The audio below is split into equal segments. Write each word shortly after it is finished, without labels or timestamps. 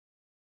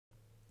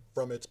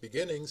From its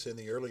beginnings in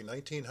the early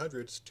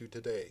 1900s to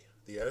today,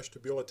 the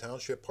Ashtabula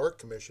Township Park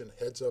Commission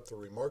heads up the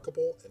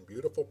remarkable and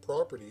beautiful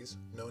properties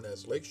known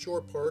as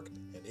Lakeshore Park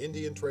and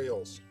Indian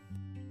Trails.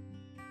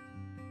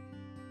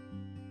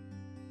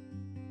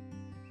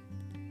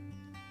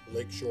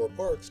 Lakeshore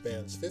Park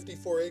spans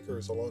 54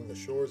 acres along the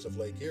shores of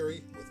Lake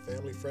Erie with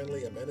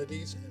family-friendly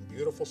amenities and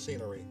beautiful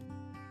scenery.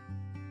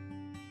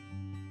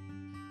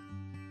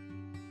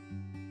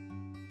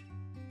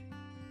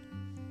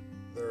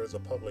 There is a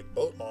public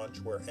boat launch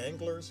where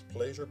anglers,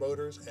 pleasure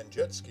boaters, and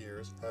jet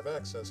skiers have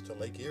access to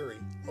Lake Erie,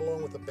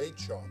 along with a bait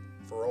shop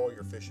for all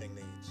your fishing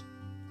needs.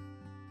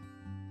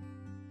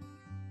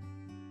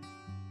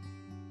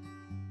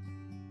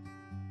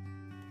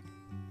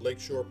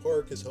 Lakeshore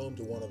Park is home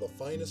to one of the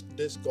finest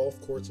disc golf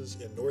courses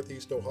in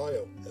Northeast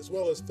Ohio, as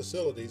well as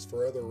facilities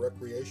for other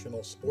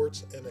recreational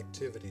sports and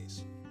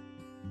activities.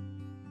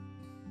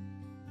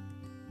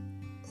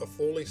 A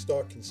fully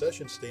stocked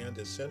concession stand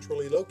is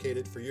centrally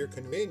located for your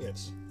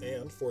convenience,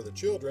 and for the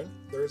children,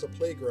 there is a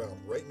playground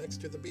right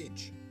next to the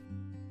beach.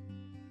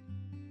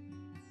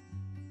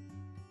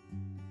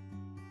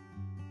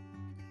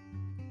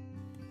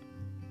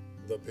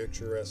 The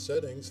picturesque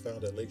settings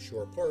found at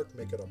Lakeshore Park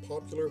make it a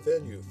popular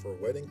venue for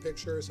wedding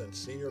pictures and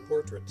senior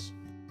portraits.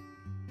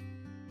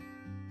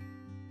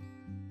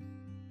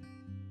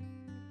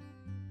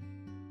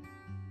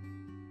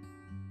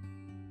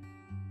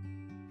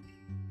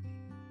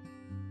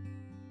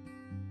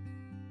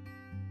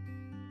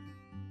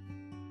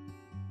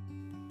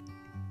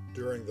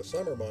 During the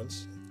summer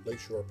months,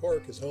 Lakeshore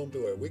Park is home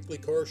to a weekly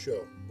car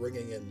show,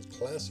 bringing in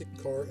classic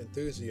car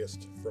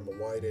enthusiasts from a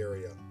wide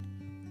area.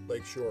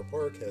 Lakeshore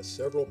Park has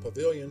several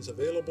pavilions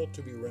available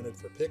to be rented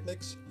for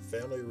picnics,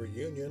 family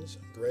reunions,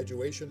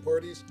 graduation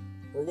parties,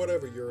 or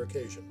whatever your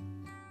occasion.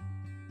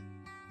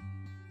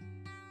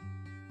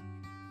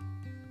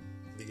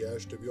 The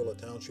Ashtabula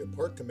Township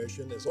Park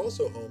Commission is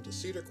also home to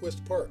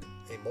Cedarquist Park,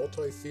 a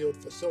multi-field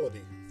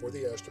facility for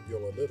the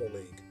Ashtabula Little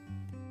League.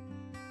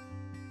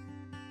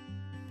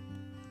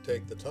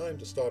 Take the time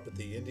to stop at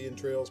the Indian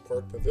Trails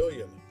Park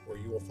Pavilion, where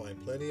you will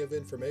find plenty of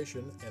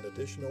information and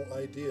additional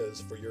ideas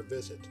for your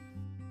visit.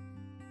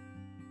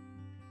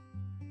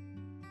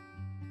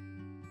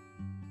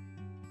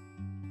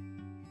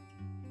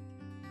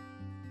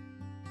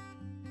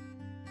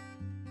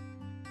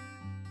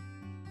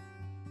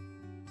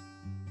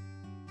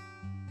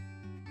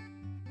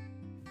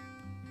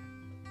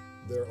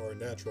 There are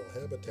natural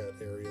habitat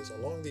areas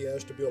along the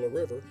Ashtabula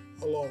River,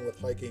 along with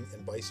hiking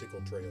and bicycle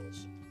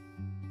trails.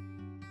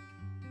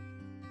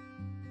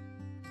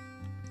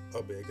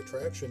 A big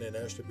attraction in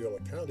Ashtabula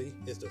County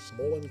is the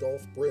Smolin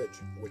Gulf Bridge,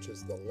 which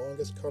is the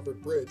longest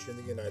covered bridge in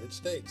the United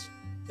States.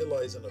 It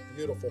lies in a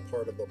beautiful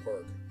part of the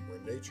park,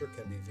 where nature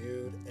can be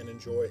viewed and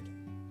enjoyed.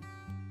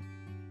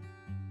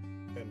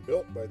 And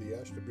built by the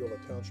Ashtabula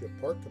Township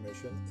Park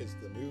Commission is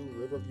the new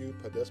Riverview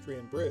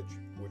Pedestrian Bridge,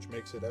 which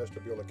makes it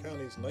Ashtabula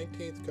County's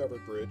 19th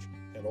covered bridge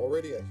and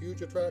already a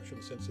huge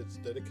attraction since its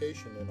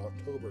dedication in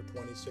October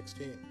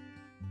 2016.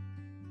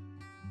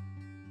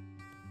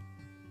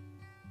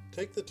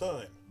 Take the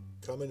time.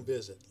 Come and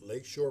visit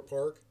Lakeshore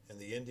Park and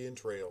the Indian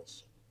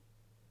Trails.